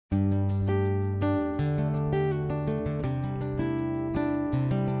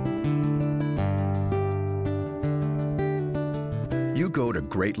go to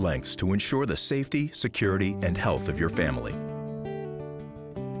great lengths to ensure the safety, security, and health of your family.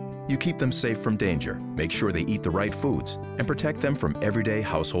 You keep them safe from danger, make sure they eat the right foods, and protect them from everyday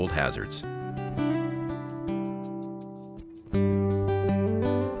household hazards.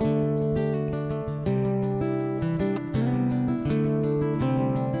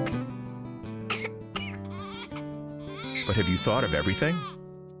 But have you thought of everything?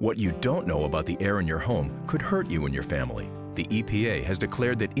 What you don't know about the air in your home could hurt you and your family. The EPA has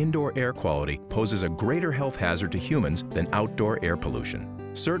declared that indoor air quality poses a greater health hazard to humans than outdoor air pollution.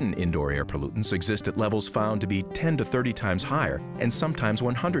 Certain indoor air pollutants exist at levels found to be 10 to 30 times higher and sometimes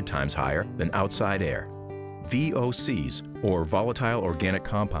 100 times higher than outside air. VOCs, or volatile organic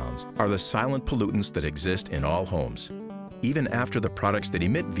compounds, are the silent pollutants that exist in all homes. Even after the products that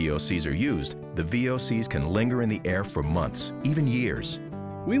emit VOCs are used, the VOCs can linger in the air for months, even years.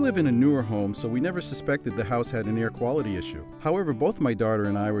 We live in a newer home, so we never suspected the house had an air quality issue. However, both my daughter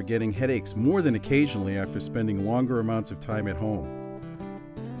and I were getting headaches more than occasionally after spending longer amounts of time at home.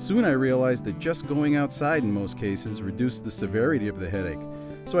 Soon I realized that just going outside in most cases reduced the severity of the headache,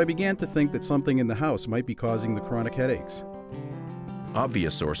 so I began to think that something in the house might be causing the chronic headaches.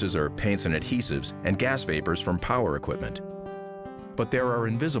 Obvious sources are paints and adhesives and gas vapors from power equipment. But there are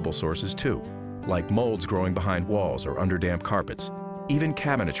invisible sources too, like molds growing behind walls or under damp carpets. Even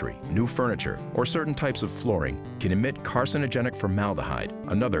cabinetry, new furniture, or certain types of flooring can emit carcinogenic formaldehyde,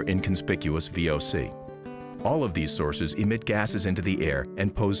 another inconspicuous VOC. All of these sources emit gases into the air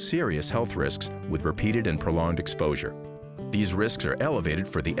and pose serious health risks with repeated and prolonged exposure. These risks are elevated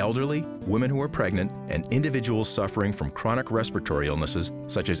for the elderly, women who are pregnant, and individuals suffering from chronic respiratory illnesses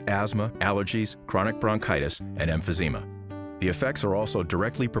such as asthma, allergies, chronic bronchitis, and emphysema. The effects are also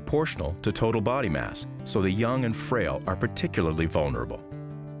directly proportional to total body mass, so the young and frail are particularly vulnerable.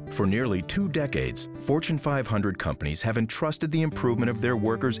 For nearly 2 decades, Fortune 500 companies have entrusted the improvement of their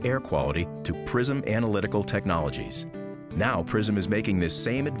workers' air quality to Prism Analytical Technologies. Now Prism is making this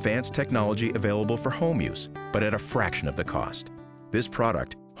same advanced technology available for home use, but at a fraction of the cost. This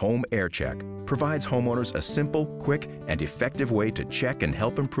product, Home Air Check, provides homeowners a simple, quick, and effective way to check and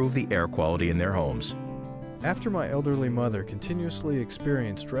help improve the air quality in their homes. After my elderly mother continuously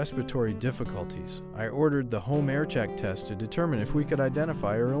experienced respiratory difficulties, I ordered the Home Air Check test to determine if we could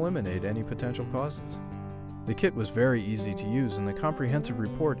identify or eliminate any potential causes. The kit was very easy to use, and the comprehensive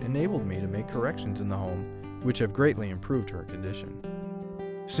report enabled me to make corrections in the home, which have greatly improved her condition.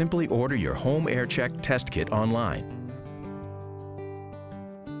 Simply order your Home Air Check test kit online.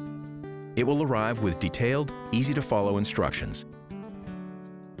 It will arrive with detailed, easy-to-follow instructions.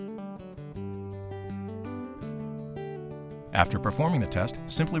 After performing the test,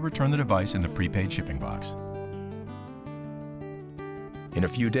 simply return the device in the prepaid shipping box. In a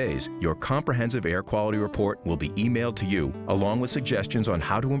few days, your comprehensive air quality report will be emailed to you, along with suggestions on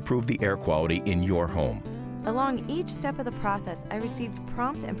how to improve the air quality in your home. Along each step of the process, I received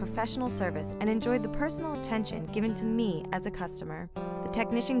prompt and professional service and enjoyed the personal attention given to me as a customer. The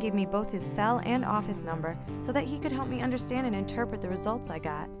technician gave me both his cell and office number so that he could help me understand and interpret the results I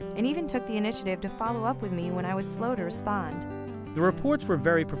got, and even took the initiative to follow up with me when I was slow to respond. The reports were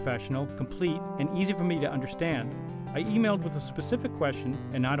very professional, complete, and easy for me to understand. I emailed with a specific question,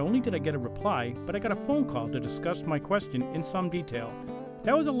 and not only did I get a reply, but I got a phone call to discuss my question in some detail.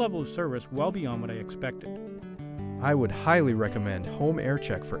 That was a level of service well beyond what I expected. I would highly recommend Home Air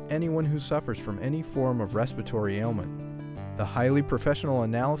Check for anyone who suffers from any form of respiratory ailment. The highly professional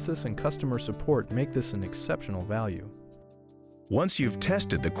analysis and customer support make this an exceptional value. Once you've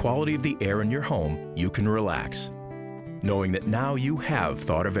tested the quality of the air in your home, you can relax, knowing that now you have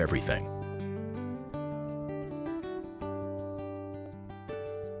thought of everything.